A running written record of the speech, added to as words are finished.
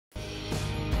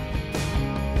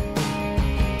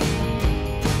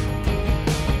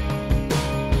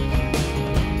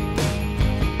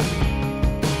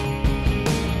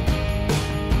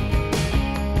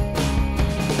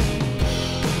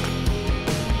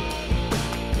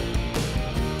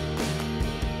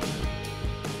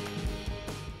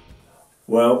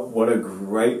Well, what a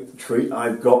great treat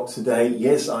I've got today.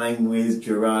 Yes, I'm with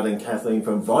Gerhard and Kathleen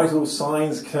from Vital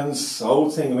Signs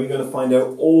Consulting. We're going to find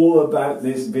out all about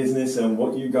this business and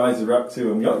what you guys are up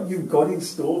to and what you've got in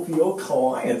store for your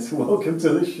clients. Welcome to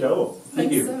the show.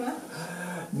 Thank you so much.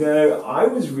 Now, I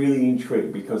was really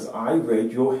intrigued because I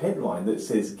read your headline that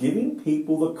says, giving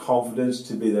people the confidence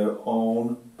to be their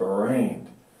own brand.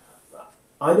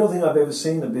 I don't think I've ever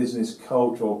seen a business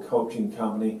coach or coaching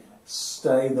company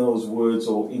say those words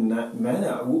or in that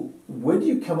manner. Where do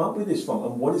you come up with this from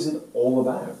and what is it all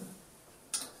about?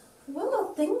 Well,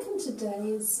 I think in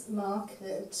today's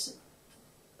market,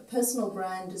 a personal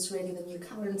brand is really the new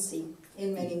currency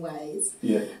in many ways.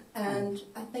 Yeah. And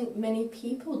I think many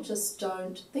people just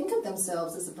don't think of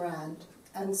themselves as a brand.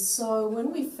 And so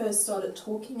when we first started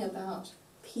talking about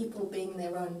people being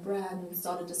their own brand and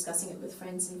started discussing it with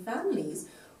friends and families,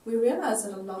 we realized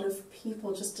that a lot of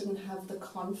people just didn't have the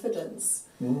confidence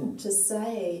to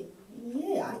say,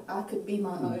 yeah, I could be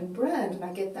my own brand, and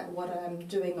I get that what I'm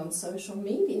doing on social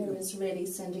media is really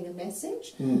sending a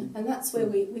message. And that's where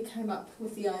we came up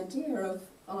with the idea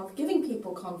of giving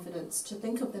people confidence to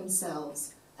think of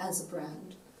themselves as a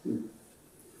brand.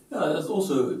 That's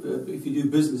also, if you do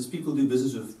business, people do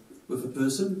business with a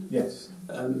person. Yes.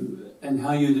 And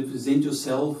how you present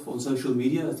yourself on social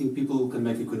media, I think people can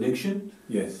make a connection.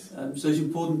 Yes. So it's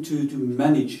important to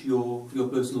manage your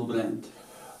personal brand.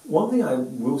 One thing I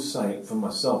will say for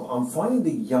myself, I'm finding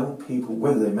the young people,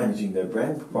 whether they're managing their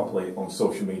brand properly on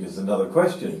social media is another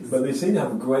question, but they seem to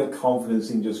have great confidence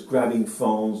in just grabbing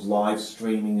phones, live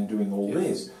streaming and doing all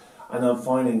this. And I'm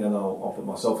finding, and I'll put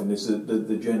myself in this,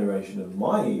 the generation of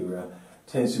my era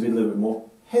tends to be a little bit more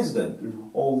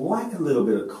hesitant or lack a little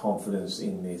bit of confidence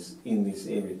in this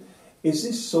area. Is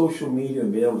this social media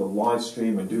and being able to live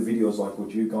stream and do videos like what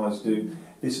you guys do,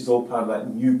 this is all part of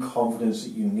that new confidence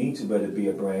that you need to better be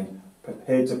a brand,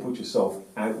 prepared to put yourself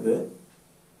out there?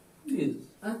 Yes.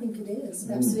 I think it is,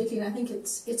 absolutely, and I think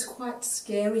it's quite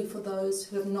scary for those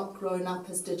who have not grown up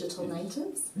as digital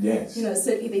natives. Yes. You know,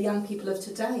 certainly the young people of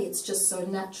today, it's just so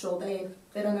natural. They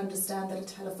don't understand that a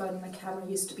telephone and a camera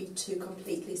used to be two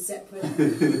completely separate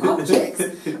objects.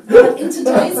 But in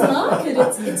today's market,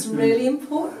 it's really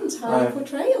important how you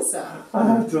portray yourself. I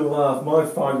have to laugh. My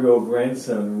 5-year-old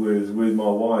grandson was with my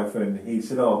wife and he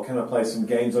said, "Oh, can I play some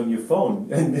games on your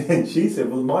phone?" And then she said,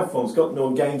 "Well, my phone's got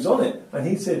no games on it." And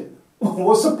he said,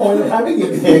 "What's the point of having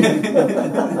it then?"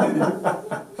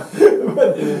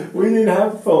 We didn't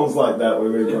have phones like that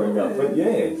when we were growing up, but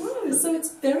yes. No, so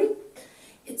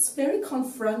it's very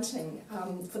confronting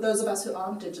for those of us who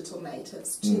aren't digital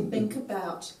natives to think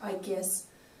about, I guess,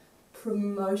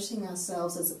 promoting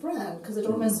ourselves as a brand, because it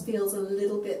almost feels a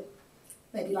little bit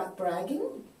maybe like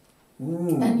bragging.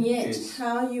 And yet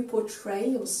how you portray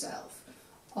yourself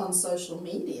on social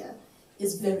media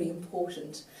is very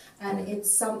important, and it's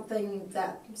something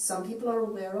that some people are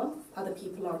aware of, other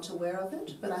people aren't aware of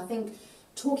it, but I think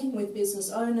talking with business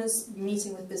owners,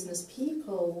 meeting with business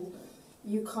people,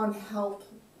 you can't help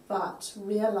but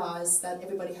realize that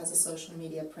everybody has a social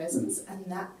media presence and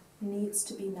that needs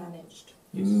to be managed.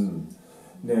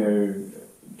 Now,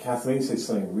 Kathleen said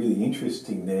something really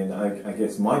interesting then. I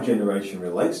guess my generation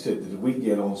relates to it, that we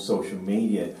get on social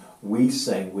media, we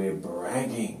say we're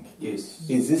bragging. Yes.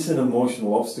 Is this an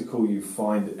emotional obstacle you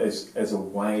find as a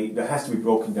way that has to be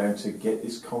broken down to get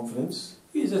this confidence?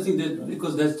 Yes, I think that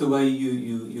because that's the way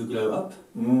you grow up.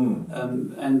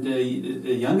 And the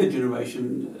younger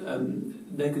generation,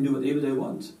 they can do whatever they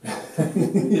want.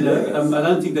 You know, I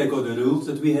don't think they got the rules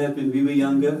that we had when we were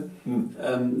younger.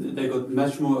 They got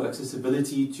much more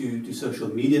accessibility to social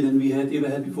media than we had ever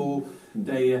had before.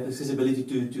 They have accessibility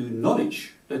to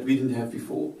knowledge that we didn't have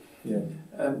before. Yeah.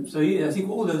 So yeah, I think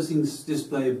all those things just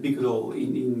play a big role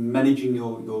in managing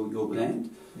your brand.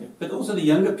 Yeah. But also the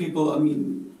younger people, I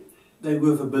mean, they're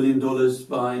worth $1 billion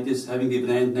by just having their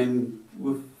brand name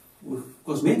with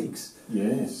cosmetics.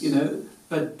 Yes. You know,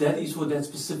 but that is for that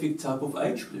specific type of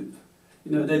age group.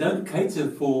 You know, they don't cater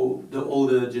for the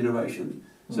older generation.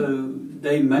 So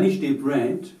they manage their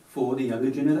brand for the younger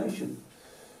generation.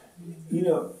 You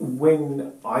know,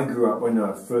 when I grew up, when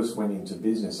I first went into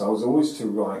business, I was always to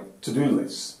write to-do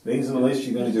lists. These are the lists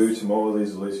you're going to do tomorrow,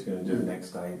 these are the lists you're going to do the next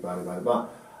day, blah, blah, blah, blah.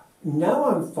 Now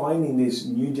I'm finding this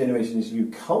new generation, this new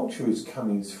culture is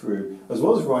coming through. As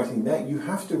well as writing that, you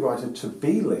have to write a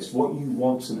to-be list, what you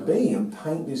want to be, and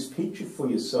paint this picture for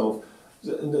yourself.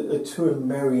 The two are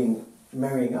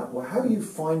marrying up. Well, how are you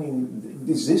finding,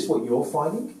 is this what you're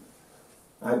finding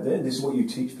out there? This is what you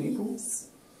teach people? Yes.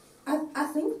 I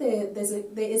think there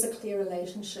is a clear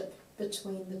relationship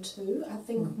between the two. I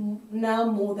think now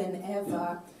more than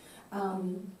ever,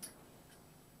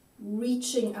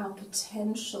 reaching our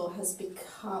potential has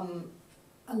become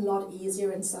a lot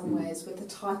easier in some ways with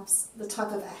the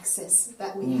type of access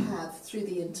that we have through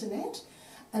the internet.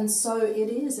 And so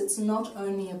it's not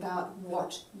only about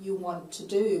what you want to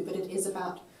do, but it is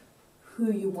about who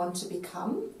you want to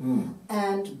become.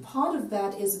 And part of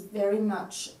that is very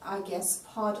much, I guess,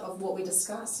 part of what we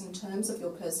discuss in terms of your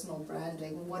personal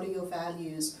branding. What are your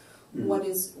values? What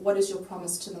is your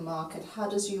promise to the market? How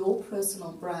does your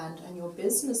personal brand and your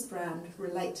business brand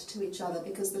relate to each other?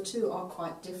 Because the two are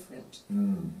quite different.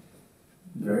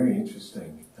 Very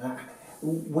interesting.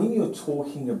 When you're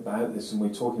talking about this, and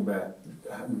we're talking about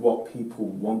what people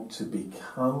want to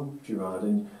become, Gerhard,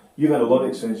 and you've had a lot of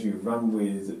experience, you've run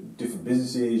with different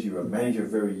businesses, you're a manager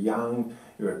very young,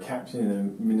 you're a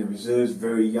captain in the reserves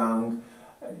very young.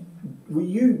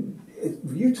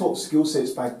 You taught skill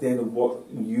sets back then of what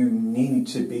you needed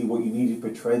to be, what you needed to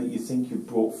portray, that you think you've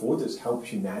brought forward that's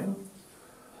helped you now?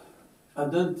 I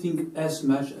don't think as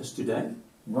much as today.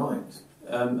 Right.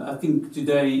 I think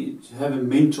today to have a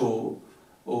mentor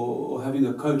or having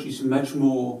a coach is much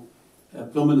more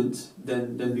prominent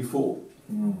than before.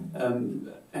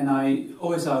 And I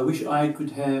wish I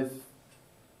could have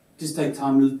just take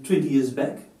time 20 years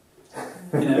back,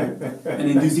 and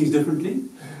then do things differently,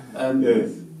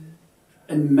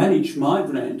 and manage my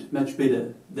brand much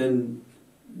better than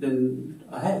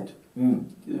I had.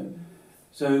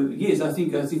 So yes, I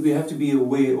think we have to be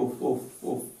aware of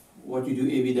what you do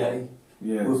every day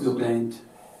with your brand.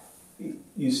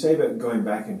 You say about going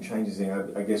back and changing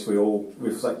things. I guess we all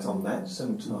reflect on that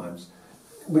sometimes.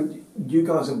 But you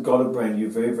guys have got a brand. You're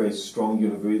very, very strong.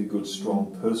 You have really good,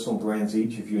 strong personal brands.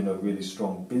 Each of you in a really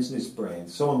strong business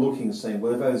brand. Someone looking and saying,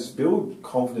 well, if I just build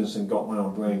confidence and got my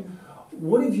own brand,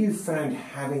 what have you found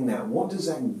having that? What does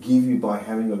that give you by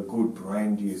having a good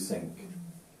brand, do you think?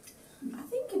 I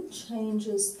think it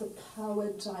changes the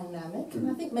power dynamic, and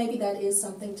I think maybe that is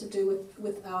something to do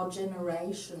with our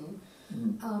generation.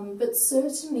 But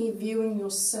certainly viewing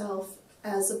yourself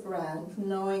as a brand,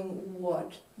 knowing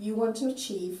what you want to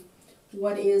achieve,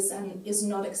 what is and is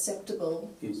not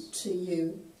acceptable to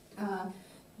you,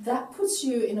 that puts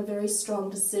you in a very strong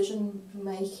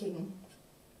decision-making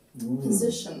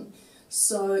position.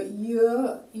 So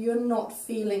you're not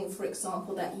feeling, for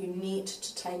example, that you need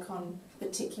to take on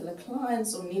particular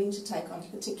clients or needing to take on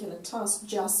particular tasks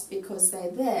just because they're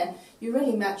there. You're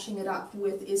really matching it up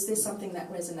with, is there something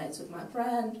that resonates with my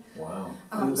brand? Wow.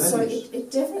 So it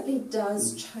definitely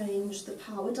does change the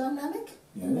power dynamic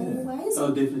in many ways. Oh,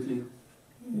 definitely.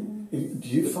 Do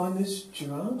you find this,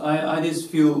 Gerhard? I just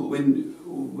feel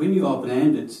when you are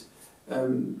branded,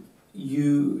 when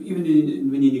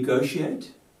you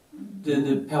negotiate,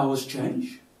 the powers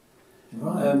change.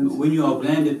 Right. When you are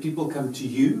branded, people come to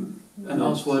you and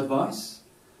ask for advice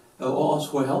or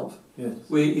ask for help. Yes.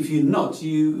 Where if you're not,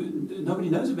 nobody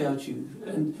knows about you.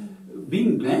 And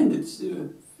being branded,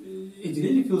 it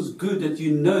really feels good that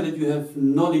you know that you have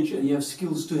knowledge and you have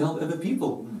skills to help other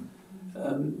people.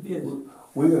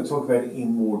 We're going to talk about it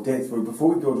in more depth, but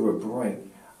before we go to a break,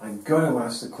 I'm going to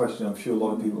ask the question I'm sure a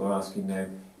lot of people are asking now: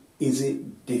 is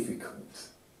it difficult?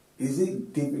 Is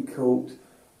it difficult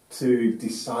to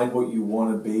decide what you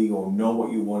want to be or know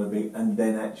what you want to be and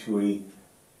then actually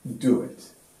do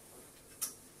it?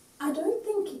 I don't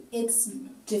think it's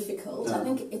difficult. I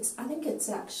think it's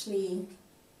actually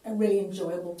a really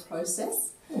enjoyable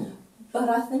process. But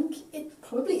I think it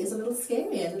probably is a little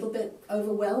scary, a little bit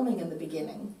overwhelming in the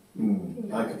beginning.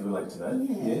 I could relate to that.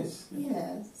 Yeah. Yes.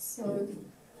 Yeah. So.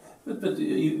 But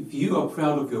if you are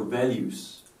proud of your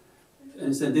values,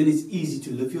 and so then it's easy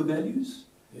to live your values.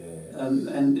 Yes.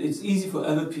 And it's easy for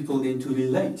other people then to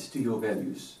relate to your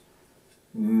values.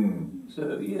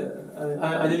 So yeah,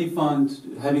 I really find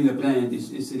having a brand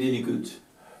is really good.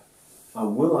 I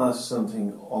will ask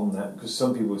something on that, because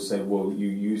some people say, well, you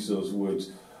use those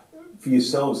words for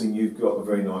yourselves and you've got a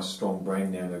very nice strong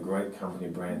brand now and a great company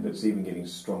brand that's even getting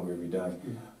stronger every day.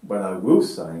 But I will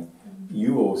say,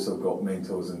 you also got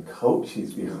mentors and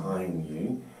coaches behind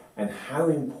you. And how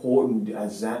important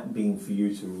has that been for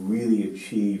you to really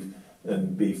achieve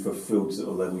and be fulfilled to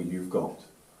the level you've got?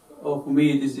 Oh, for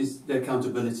me, this is the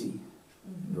accountability.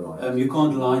 Right. You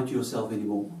can't lie to yourself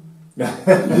anymore. And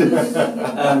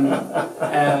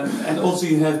also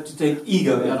you have to take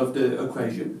ego out of the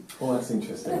equation. Oh, that's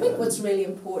interesting. I think what's really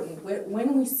important,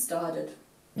 when we started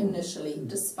initially,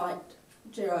 despite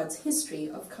Gerhard's history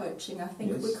of coaching, I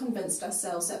think we convinced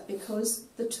ourselves that because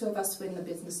the two of us were in the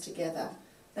business together,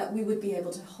 that we would be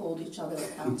able to hold each other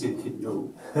accountable.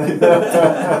 No.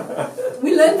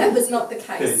 We learned that was not the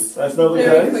case. That's not the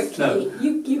very case? quickly. No.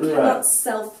 You cannot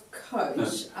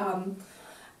self-coach.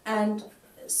 And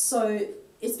so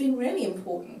it's been really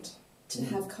important to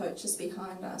have coaches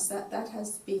behind us. That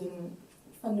has been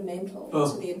fundamental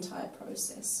to the entire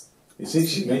process. It's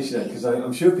interesting you mention that, because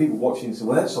I'm sure people watching say,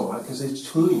 well, that's all right, because it's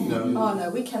true. No. Oh no,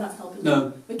 we cannot help each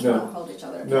other. We cannot hold each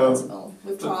other accountable.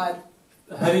 We've tried.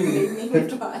 We've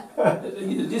tried.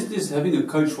 This having a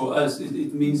coach for us,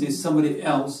 it means there's somebody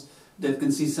else that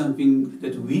can see something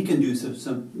that we can do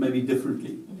some maybe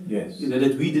differently. Yes. You know,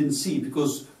 that we didn't see,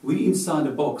 because we're inside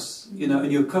a box, you know,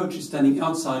 and your coach is standing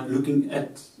outside looking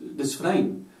at this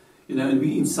frame, you know, and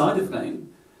we're inside the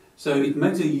frame. So it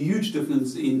makes a huge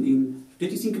difference in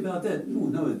did you think about that?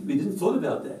 No, we didn't thought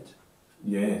about that.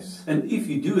 Yes. And if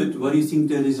you do it, what do you think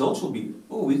the results will be?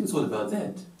 Oh, we didn't thought about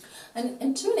that.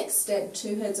 And to an extent,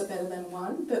 two heads are better than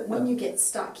one, but when you get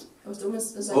stuck, it's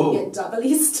almost as though you get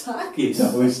doubly stuck. Yes.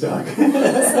 Doubly stuck. So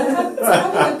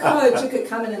having a coach who could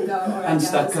come in and go, all right,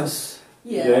 Unstuck guys, us.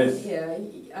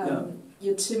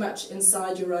 You're too much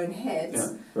inside your own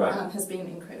heads, Right. has been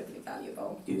incredibly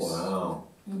valuable. Yes. Wow.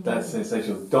 That's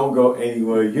sensational. Don't go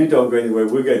anywhere. You don't go anywhere.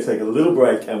 We're going to take a little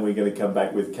break and we're going to come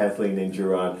back with Kathleen and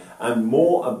Gerhard and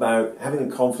more about having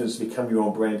the confidence to become your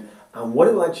own brand and what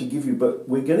it will actually give you. But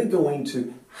we're going to go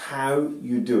into how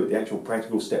you do it, the actual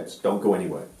practical steps. Don't go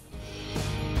anywhere.